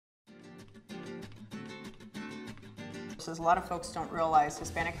A lot of folks don't realize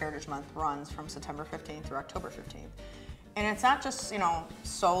Hispanic Heritage Month runs from September 15th through October 15th. And it's not just,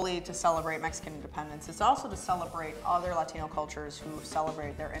 solely to celebrate Mexican independence, it's also to celebrate other Latino cultures who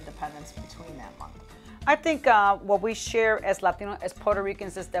celebrate their independence between that month. I think what we share as Latino, as Puerto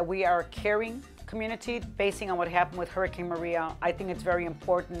Ricans, is that we are a caring community. Basing on what happened with Hurricane Maria, I think it's very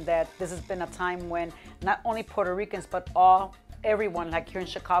important that this has been a time when not only Puerto Ricans, but everyone, like here in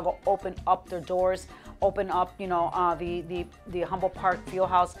Chicago, opened up their doors, opened up, the Humboldt Park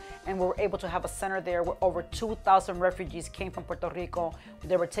Fieldhouse, and we were able to have a center there where over 2,000 refugees came from Puerto Rico.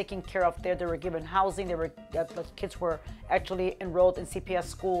 They were taken care of there. They were given housing. The kids were actually enrolled in CPS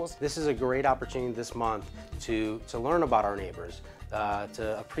schools. This is a great opportunity this month to learn about our neighbors,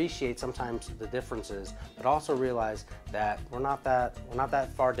 to appreciate sometimes the differences, but also realize that we're not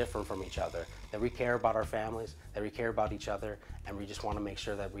that far different from each other, that we care about our families, that we care about each other, and we just want to make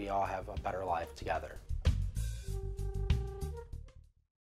sure that we all have a better life together.